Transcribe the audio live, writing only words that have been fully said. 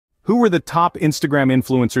Who were the top Instagram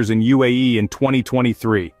influencers in UAE in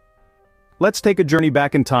 2023? Let's take a journey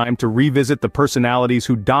back in time to revisit the personalities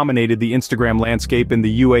who dominated the Instagram landscape in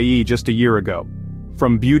the UAE just a year ago.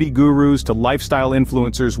 From beauty gurus to lifestyle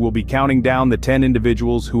influencers, we'll be counting down the 10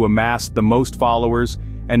 individuals who amassed the most followers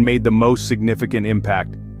and made the most significant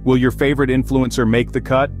impact. Will your favorite influencer make the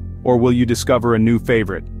cut, or will you discover a new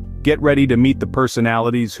favorite? Get ready to meet the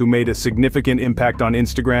personalities who made a significant impact on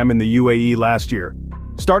Instagram in the UAE last year.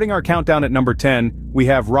 Starting our countdown at number 10, we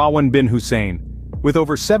have Rawan Bin Hussain. With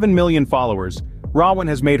over 7 million followers, Rawan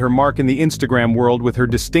has made her mark in the Instagram world with her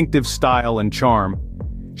distinctive style and charm.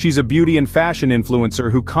 She's a beauty and fashion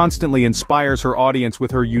influencer who constantly inspires her audience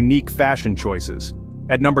with her unique fashion choices.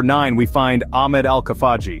 At number 9, we find Ahmed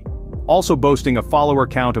AlKhafaji. Also boasting a follower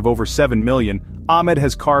count of over 7 million, Ahmed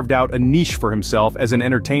has carved out a niche for himself as an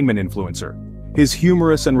entertainment influencer. His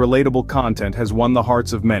humorous and relatable content has won the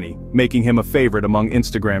hearts of many, making him a favorite among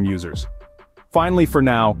Instagram users. Finally, for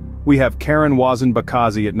now, we have Wazen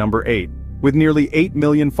Bakhazi at number 8. With nearly 8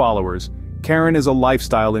 million followers, Karen is a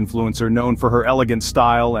lifestyle influencer known for her elegant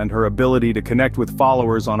style and her ability to connect with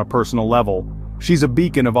followers on a personal level. She's a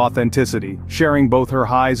beacon of authenticity, sharing both her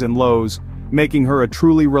highs and lows, making her a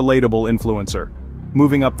truly relatable influencer.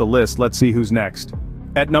 Moving up the list, let's see who's next.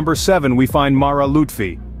 At number 7, we find Mahra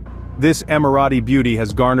Lutfi. This Emirati beauty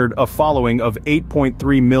has garnered a following of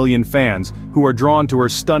 8.3 million fans who are drawn to her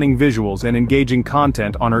stunning visuals and engaging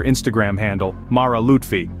content on her Instagram handle, Mahra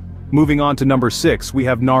Lutfi. Moving on to number 6, we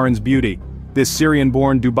have Narins Beauty. This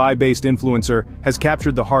Syrian-born Dubai-based influencer has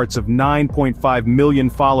captured the hearts of 9.5 million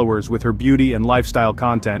followers with her beauty and lifestyle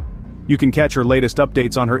content. You can catch her latest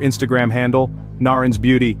updates on her Instagram handle, Narins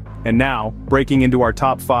Beauty. And now, breaking into our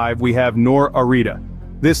top 5, we have Nour Arida.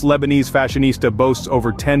 This Lebanese fashionista boasts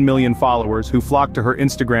over 10 million followers who flock to her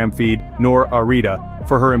Instagram feed, Nour Arida,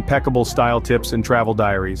 for her impeccable style tips and travel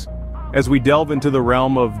diaries. As we delve into the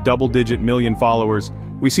realm of double-digit million followers,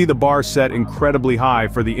 we see the bar set incredibly high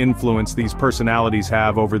for the influence these personalities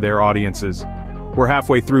have over their audiences. We're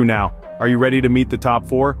halfway through now. Are you ready to meet the top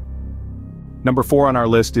 4? Number 4 on our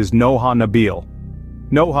list is Noha Nabil.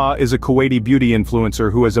 Noha is a Kuwaiti beauty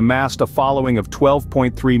influencer who has amassed a following of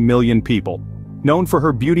 12.3 million people. Known for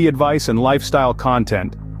her beauty advice and lifestyle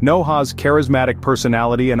content, Noha's charismatic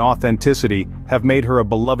personality and authenticity have made her a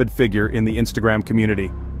beloved figure in the Instagram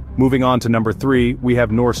community. Moving on to number 3, we have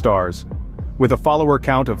Noorstars. With a follower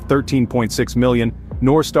count of 13.6 million,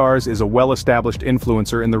 Noorstars is a well-established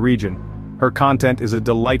influencer in the region. Her content is a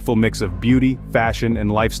delightful mix of beauty, fashion,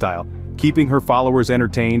 and lifestyle, keeping her followers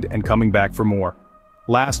entertained and coming back for more.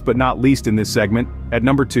 Last but not least in this segment, at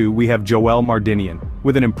number 2 we have Joelle Mardinian.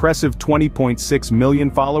 With an impressive 20.6 million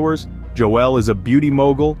followers, Joelle is a beauty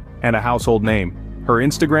mogul and a household name. Her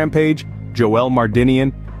Instagram page, Joelle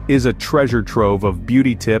Mardinian, is a treasure trove of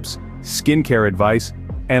beauty tips, skincare advice,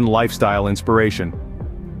 and lifestyle inspiration.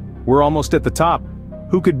 We're almost at the top.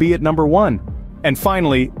 Who could be at number 1? And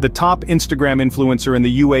finally, the top Instagram influencer in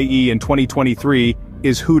the UAE in 2023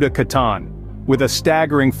 is Huda Kattan. With a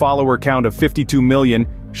staggering follower count of 52 million,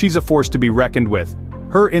 she's a force to be reckoned with.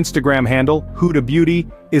 Her Instagram handle, Huda Beauty,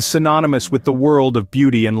 is synonymous with the world of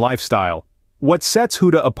beauty and lifestyle. What sets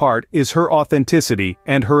Huda apart is her authenticity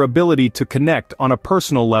and her ability to connect on a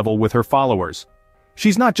personal level with her followers.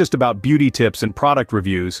 She's not just about beauty tips and product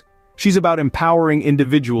reviews, she's about empowering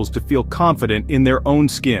individuals to feel confident in their own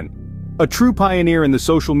skin. A true pioneer in the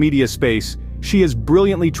social media space, she has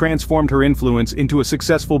brilliantly transformed her influence into a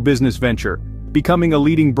successful business venture, becoming a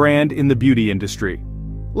leading brand in the beauty industry.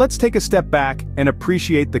 Let's take a step back and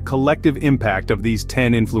appreciate the collective impact of these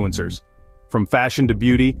 10 influencers. From fashion to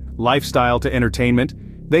beauty, lifestyle to entertainment,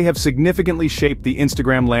 they have significantly shaped the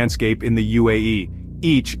Instagram landscape in the UAE,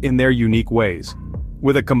 each in their unique ways.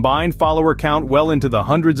 With a combined follower count well into the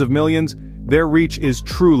hundreds of millions, their reach is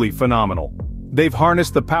truly phenomenal. They've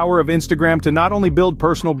harnessed the power of Instagram to not only build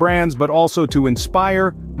personal brands but also to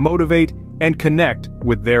inspire, motivate, and connect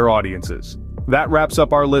with their audiences. That wraps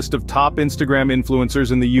up our list of top Instagram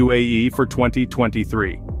influencers in the UAE for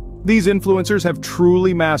 2023. These influencers have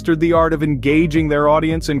truly mastered the art of engaging their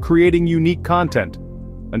audience and creating unique content.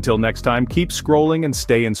 Until next time, keep scrolling and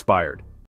stay inspired.